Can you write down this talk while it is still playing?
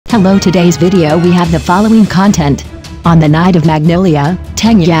Hello, today's video we have the following content. On the night of Magnolia,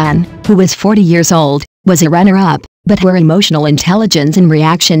 Tang Yan, who was 40 years old, was a runner-up, but her emotional intelligence and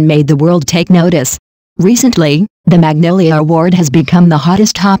reaction made the world take notice. Recently, the Magnolia Award has become the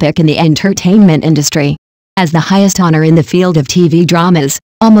hottest topic in the entertainment industry. As the highest honor in the field of TV dramas,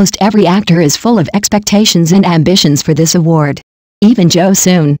 almost every actor is full of expectations and ambitions for this award. Even Jo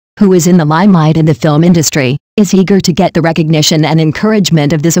Seon, who is in the limelight in the film industry, is eager to get the recognition and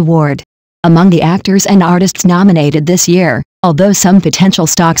encouragement of this award. Among the actors and artists nominated this year, although some potential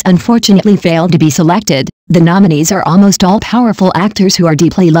stocks unfortunately failed to be selected, the nominees are almost all powerful actors who are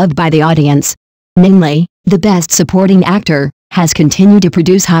deeply loved by the audience. Ning Li, the Best Supporting Actor, has continued to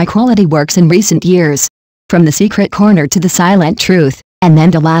produce high-quality works in recent years. From The Secret Corner to The Silent Truth, and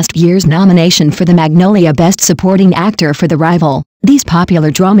then to last year's nomination for the Magnolia Best Supporting Actor for The Rival, these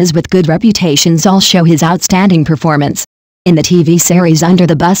popular dramas with good reputations all show his outstanding performance. In the TV series Under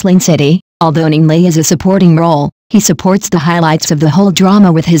the Bustling City, although Ning Li is a supporting role, he supports the highlights of the whole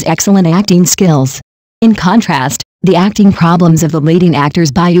drama with his excellent acting skills. In contrast, the acting problems of the leading actors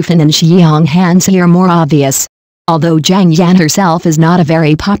Fan and Jiang Yan are more obvious. Although Jiang Yan herself is not a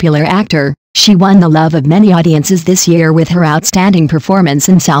very popular actor, she won the love of many audiences this year with her outstanding performance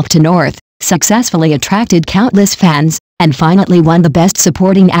in South to North, successfully attracted countless fans, and finally won the Best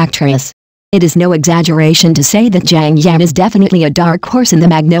Supporting Actress. It is no exaggeration to say that Jiang Yan is definitely a dark horse in the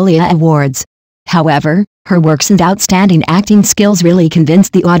Magnolia Awards. However, her works and outstanding acting skills really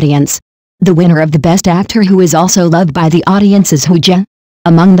convinced the audience. The winner of the Best Actor, who is also loved by the audience, is Jiang.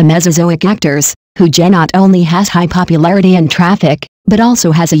 Among the Mesozoic actors, Jiang not only has high popularity and traffic, but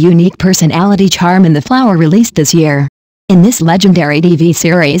also has a unique personality charm in The Flower released this year. In this legendary TV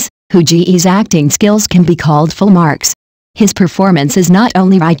series, Ji's acting skills can be called full marks. His performance is not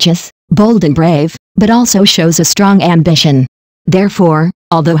only righteous, bold and brave, but also shows a strong ambition. Therefore,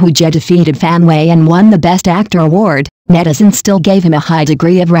 although Ji defeated Fan Wei and won the Best Actor award, netizens still gave him a high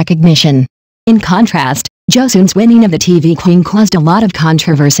degree of recognition. In contrast, Jo Seon's winning of the TV Queen caused a lot of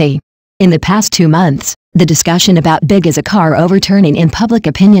controversy. In the past 2 months, the discussion about Big as a car overturning in public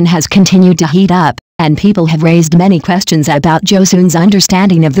opinion has continued to heat up, and people have raised many questions about Jo Seon's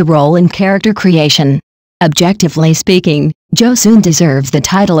understanding of the role and character creation. Objectively speaking, Jo Seon deserves the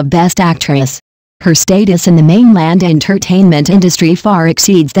title of Best Actress. Her status in the mainland entertainment industry far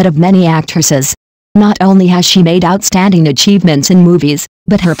exceeds that of many actresses. Not only has she made outstanding achievements in movies,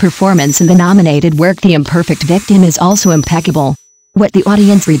 but her performance in the nominated work The Imperfect Victim is also impeccable. What the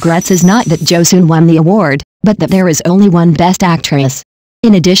audience regrets is not that Jo Seon won the award, but that there is only one Best Actress.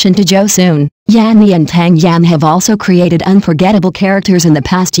 In addition to Jo Seon, Yan Li and Tang Yan have also created unforgettable characters in the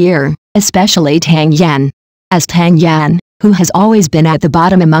past year, especially Tang Yan. As Tang Yan, who has always been at the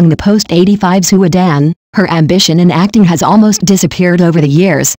bottom among the post-85s Huadan, her ambition in acting has almost disappeared over the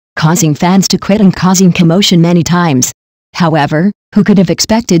years, causing fans to quit and causing commotion many times. However, who could have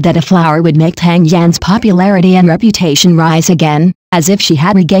expected that a flower would make Tang Yan's popularity and reputation rise again, as if she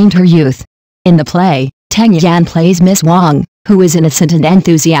had regained her youth? In the play, Tang Yan plays Miss Wang, who is innocent and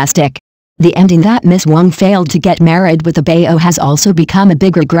enthusiastic. The ending that Miss Wang failed to get married with a Bao has also become a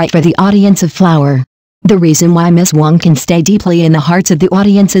big regret for the audience of Flower. The reason why Miss Wang can stay deeply in the hearts of the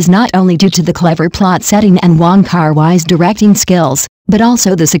audience is not only due to the clever plot setting and Wong Kar-wai's directing skills, but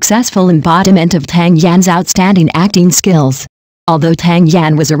also the successful embodiment of Tang Yan's outstanding acting skills. Although Tang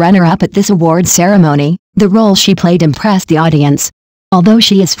Yan was a runner-up at this award ceremony, the role she played impressed the audience. Although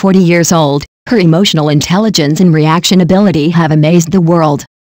she is 40 years old, her emotional intelligence and reaction ability have amazed the world.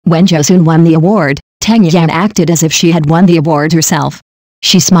 When Jo Seon won the award, Tang Yan acted as if she had won the award herself.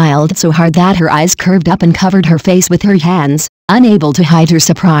 She smiled so hard that her eyes curved up and covered her face with her hands, unable to hide her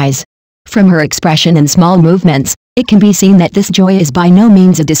surprise. From her expression and small movements, it can be seen that this joy is by no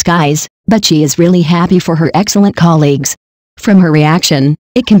means a disguise, but she is really happy for her excellent colleagues. From her reaction,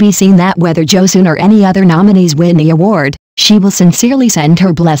 it can be seen that whether Jo Seon or any other nominees win the award, she will sincerely send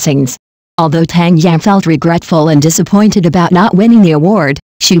her blessings. Although Tang Yan felt regretful and disappointed about not winning the award,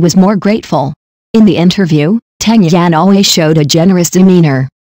 she was more grateful. In the interview, Tang Yan always showed a generous demeanor.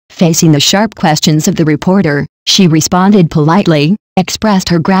 Facing the sharp questions of the reporter, she responded politely, expressed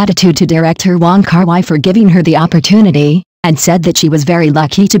her gratitude to director Wong Kar-wai for giving her the opportunity, and said that she was very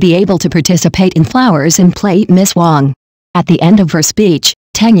lucky to be able to participate in Flowers and play Miss Wang. At the end of her speech,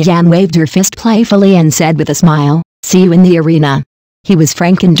 Tang Yan waved her fist playfully and said with a smile, "See you in the arena." He was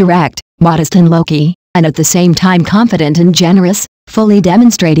frank and direct, modest and low-key, and at the same time confident and generous, fully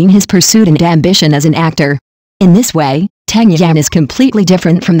demonstrating his pursuit and ambition as an actor. In this way, Tang Yan is completely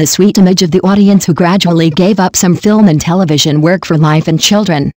different from the sweet image of the audience who gradually gave up some film and television work for life and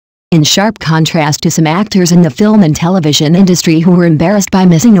children. In sharp contrast to some actors in the film and television industry who were embarrassed by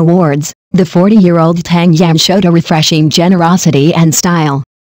missing awards, the 40-year-old Tang Yan showed a refreshing generosity and style.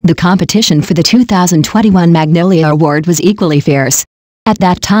 The competition for the 2021 Magnolia Award was equally fierce. At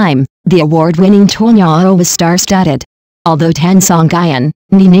that time, the award-winning Tang Yan was star-studded. Although Jiang Yan,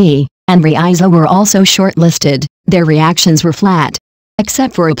 Ning Li, and Riza were also shortlisted, their reactions were flat.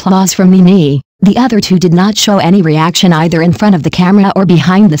 Except for applause from Ning Li, the other two did not show any reaction either in front of the camera or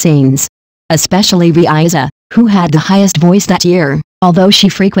behind the scenes. Especially Riza, who had the highest voice that year, although she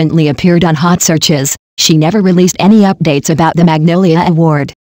frequently appeared on hot searches, she never released any updates about the Magnolia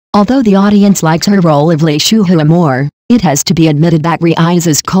Award. Although the audience likes her role of Li Shuhua more, it has to be admitted that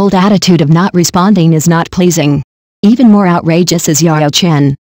Riza's cold attitude of not responding is not pleasing. Even more outrageous is Yao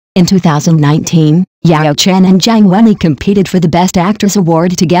Chen. In 2019, Yao Chen and Jiang Yan competed for the Best Actress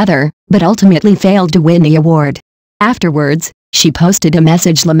award together, but ultimately failed to win the award. Afterwards, she posted a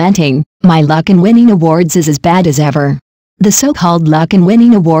message lamenting, "My luck in winning awards is as bad as ever." The so-called luck in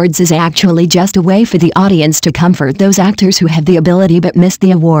winning awards is actually just a way for the audience to comfort those actors who have the ability but miss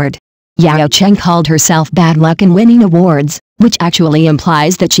the award. Yao Chen called herself bad luck in winning awards, which actually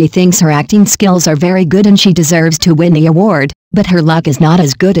implies that she thinks her acting skills are very good and she deserves to win the award, but her luck is not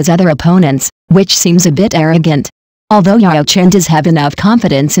as good as other opponents, which seems a bit arrogant. Although Yao Chen does have enough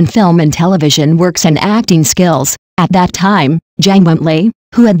confidence in film and television works and acting skills, at that time, Jiang Yan,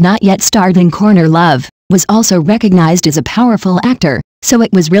 who had not yet starred in Corner Love, was also recognized as a powerful actor, so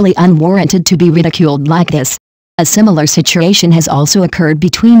it was really unwarranted to be ridiculed like this. A similar situation has also occurred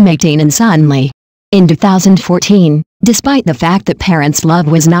between Mei Ting and Sun Li. In 2014, despite the fact that Parents' Love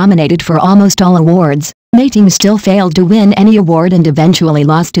was nominated for almost all awards, Mei Ting still failed to win any award and eventually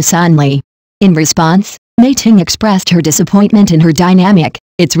lost to Sun Li. In response, Mei Ting expressed her disappointment in her dynamic.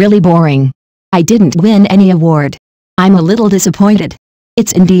 "It's really boring. I didn't win any award. I'm a little disappointed."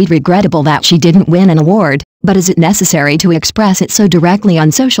 It's indeed regrettable that she didn't win an award, but is it necessary to express it so directly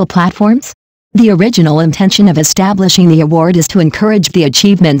on social platforms? The original intention of establishing the award is to encourage the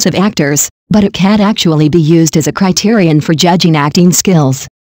achievements of actors, but it can't actually be used as a criterion for judging acting skills.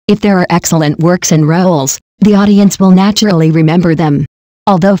 If there are excellent works and roles, the audience will naturally remember them.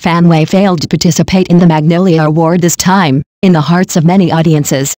 Although Fan Wei failed to participate in the Magnolia Award this time, in the hearts of many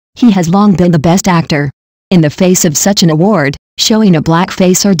audiences, he has long been the best actor. In the face of such an award, showing a black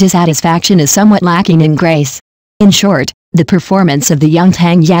face or dissatisfaction is somewhat lacking in grace. In short, the performance of the young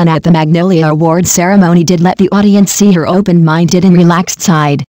Tang Yan at the Magnolia Awards ceremony did let the audience see her open-minded and relaxed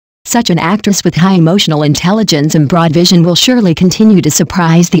side. Such an actress with high emotional intelligence and broad vision will surely continue to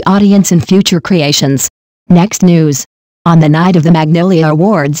surprise the audience in future creations. Next news. On the night of the Magnolia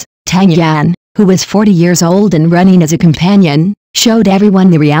Awards, Tang Yan, who was 40 years old and running as a companion, showed everyone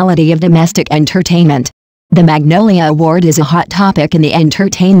the reality of domestic entertainment. The Magnolia Award is a hot topic in the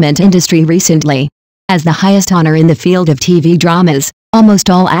entertainment industry recently. As the highest honor in the field of TV dramas, almost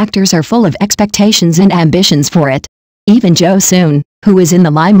all actors are full of expectations and ambitions for it. Even Jo Soon, who is in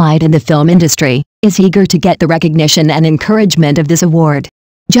the limelight in the film industry, is eager to get the recognition and encouragement of this award.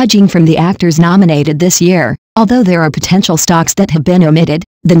 Judging from the actors nominated this year, although there are potential stocks that have been omitted,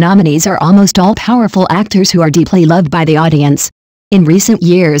 the nominees are almost all powerful actors who are deeply loved by the audience. In recent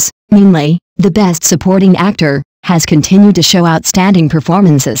years, Ning Li, the Best Supporting Actor, has continued to show outstanding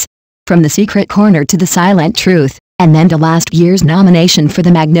performances. From The Secret Corner to The Silent Truth, and then to last year's nomination for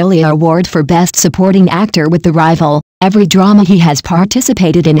the Magnolia Award for Best Supporting Actor with The Rival, every drama he has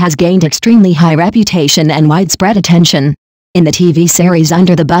participated in has gained extremely high reputation and widespread attention. In the TV series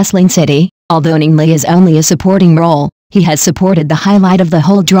Under the Bustling City, although Ning Li is only a supporting role, he has supported the highlight of the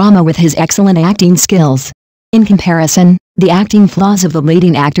whole drama with his excellent acting skills. In comparison, the acting flaws of the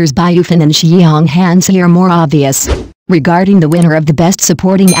leading actors Bai Yufan and Jiang Yan are more obvious. Regarding the winner of the Best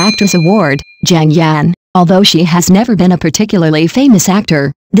Supporting Actress Award, Jiang Yan, although she has never been a particularly famous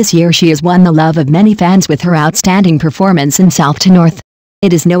actor, this year she has won the love of many fans with her outstanding performance in South to North.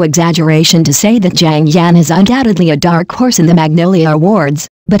 It is no exaggeration to say that Jiang Yan is undoubtedly a dark horse in the Magnolia Awards,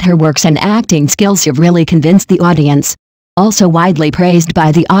 but her works and acting skills have really convinced the audience. Also widely praised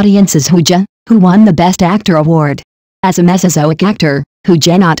by the audience is Hu Jie, who won the Best Actor Award. As a Mesozoic actor, Hu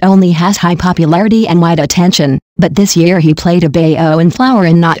Jie not only has high popularity and wide attention, but this year he played a Bao in Flower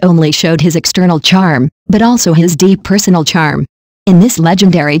and not only showed his external charm, but also his deep personal charm. In this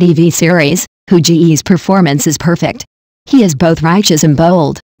legendary TV series, Hu Jie's performance is perfect. He is both righteous and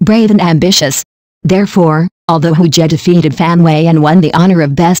bold, brave and ambitious. Therefore, although Hu Jie defeated Fan Wei and won the honor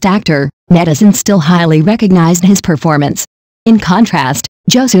of Best Actor, netizens still highly recognized his performance. In contrast,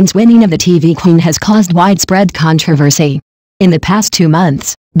 Jo Soon's winning of the TV Queen has caused widespread controversy. In the past 2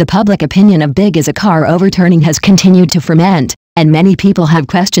 months, the public opinion of Big as a car overturning has continued to ferment, and many people have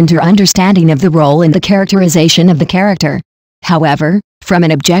questioned her understanding of the role and the characterization of the character. However, from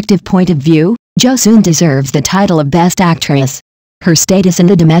an objective point of view, Jo Seon deserves the title of Best Actress. Her status in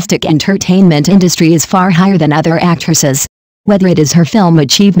the domestic entertainment industry is far higher than other actresses. Whether it is her film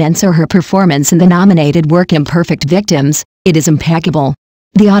achievements or her performance in the nominated work Imperfect Victims, it is impeccable.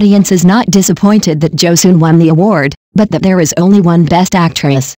 The audience is not disappointed that Jo Seon won the award, but that there is only one Best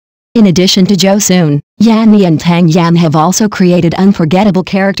Actress. In addition to Jo Seon, Jiang Yan and Tang Yan have also created unforgettable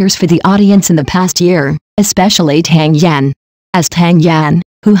characters for the audience in the past year, especially Tang Yan. As Tang Yan,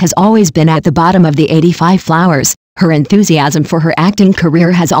 who has always been at the bottom of the 85 Flowers, her enthusiasm for her acting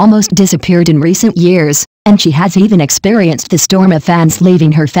career has almost disappeared in recent years, and she has even experienced the storm of fans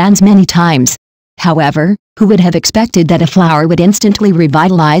leaving her fans many times. However, who would have expected that a flower would instantly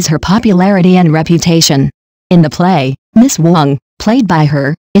revitalize her popularity and reputation? In the play, Miss Wang, played by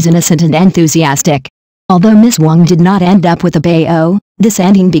her, is innocent and enthusiastic. Although Miss Wang did not end up with a BO, this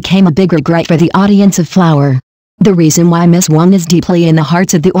ending became a big regret for the audience of Flower. The reason why Miss Wang is deeply in the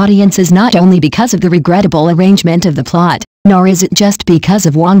hearts of the audience is not only because of the regrettable arrangement of the plot, nor is it just because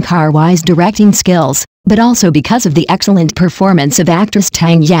of Wong Kar-wai's directing skills, but also because of the excellent performance of actress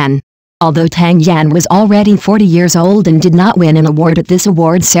Tang Yan. Although Tang Yan was already 40 years old and did not win an award at this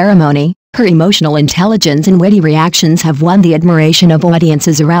award ceremony, her emotional intelligence and witty reactions have won the admiration of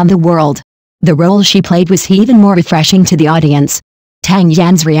audiences around the world. The role she played was even more refreshing to the audience. Tang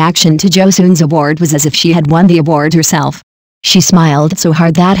Yan's reaction to Jo Seon's award was as if she had won the award herself. She smiled so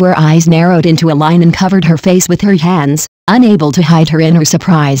hard that her eyes narrowed into a line and covered her face with her hands, unable to hide her inner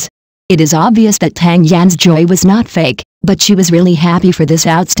surprise. It is obvious that Tang Yan's joy was not fake, but she was really happy for this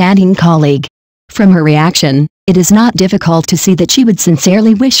outstanding colleague. From her reaction, it is not difficult to see that she would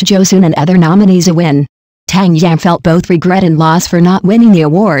sincerely wish Jo Seon and other nominees a win. Tang Yan felt both regret and loss for not winning the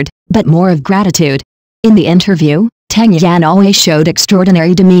award, but more of gratitude. In the interview, Tang Yan always showed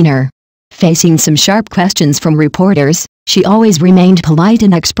extraordinary demeanor. Facing some sharp questions from reporters, she always remained polite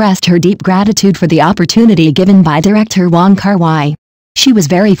and expressed her deep gratitude for the opportunity given by director Wong Kar-wai. She was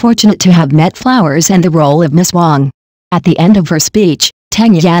very fortunate to have met Flowers and the role of Miss Wang. At the end of her speech,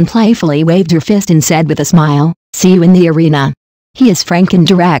 Tang Yan playfully waved her fist and said with a smile, "See you in the arena." He is frank and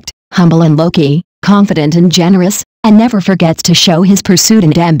direct, humble and low-key, confident and generous, and never forgets to show his pursuit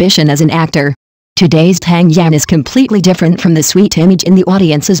and ambition as an actor. Today's Tang Yan is completely different from the sweet image in the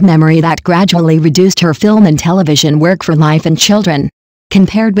audience's memory that gradually reduced her film and television work for life and children.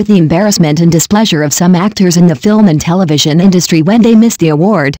 Compared with the embarrassment and displeasure of some actors in the film and television industry when they missed the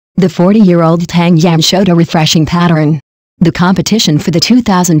award, the 40-year-old Tang Yan showed a refreshing pattern. The competition for the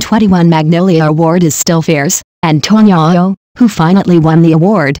 2021 Magnolia Award is still fierce, and Tang Yan, who finally won the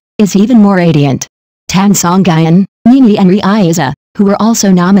award, is even more radiant. Tang Yan, Ning Li and Riza, who were also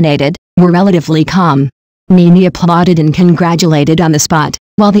nominated, were relatively calm. Ning Li applauded and congratulated on the spot,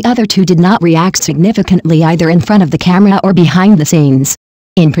 while the other two did not react significantly either in front of the camera or behind the scenes.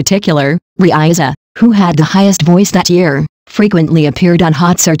 In particular, Riza, who had the highest voice that year, frequently appeared on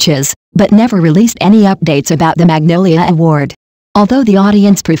hot searches, but never released any updates about the Magnolia Award. Although the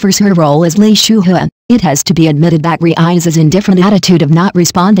audience prefers her role as Lee Shu-hua, it has to be admitted that Riza's indifferent attitude of not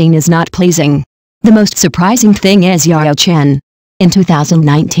responding is not pleasing. The most surprising thing is Yao Chen. In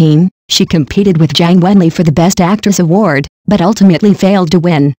 2019, she competed with Jiang Yan for the Best Actress award, but ultimately failed to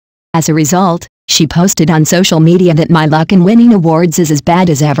win. As a result, she posted on social media that "My luck in winning awards is as bad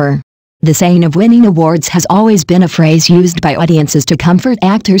as ever." The saying of winning awards has always been a phrase used by audiences to comfort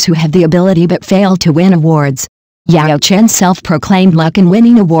actors who have the ability but fail to win awards. Yao Chen's self-proclaimed luck in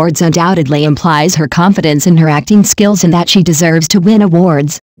winning awards undoubtedly implies her confidence in her acting skills and that she deserves to win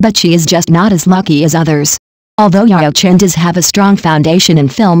awards, but she is just not as lucky as others. Although Yao Chen does have a strong foundation in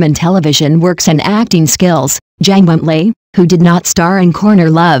film and television works and acting skills, Jiang Yan, who did not star in Corner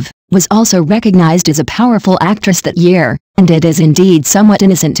Love, was also recognized as a powerful actress that year, and it is indeed somewhat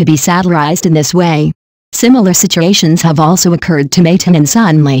innocent to be satirized in this way. Similar situations have also occurred to Mayton and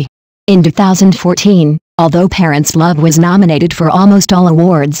Sun Li. In 2014, although Parents' Love was nominated for almost all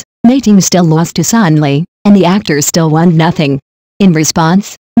awards, Mayton still lost to Sun Li, and the actors still won nothing. In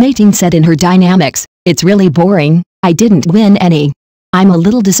response, Mayton said in her Dynamics, "It's really boring, I didn't win any. I'm a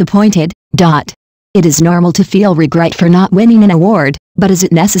little disappointed." It is normal to feel regret for not winning an award, but is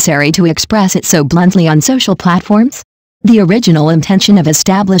it necessary to express it so bluntly on social platforms? The original intention of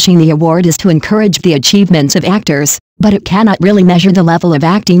establishing the award is to encourage the achievements of actors, but it cannot really measure the level of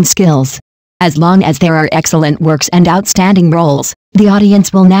acting skills. As long as there are excellent works and outstanding roles, the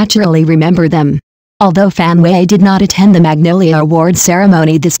audience will naturally remember them. Although Fan Wei did not attend the Magnolia Awards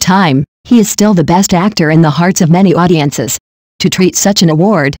ceremony this time, he is still the best actor in the hearts of many audiences. To treat such an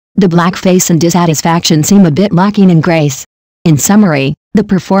award, the blackface and dissatisfaction seem a bit lacking in grace. In summary, the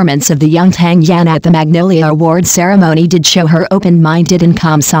performance of the young Tang Yan at the Magnolia Awards ceremony did show her open-minded and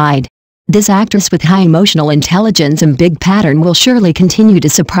calm side. This actress with high emotional intelligence and big pattern will surely continue to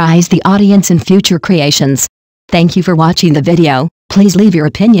surprise the audience in future creations. Thank you for watching the video. Please leave your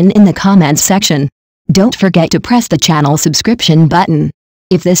opinion in the comments section. Don't forget to press the channel subscription button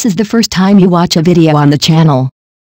if this is the first time you watch a video on the channel.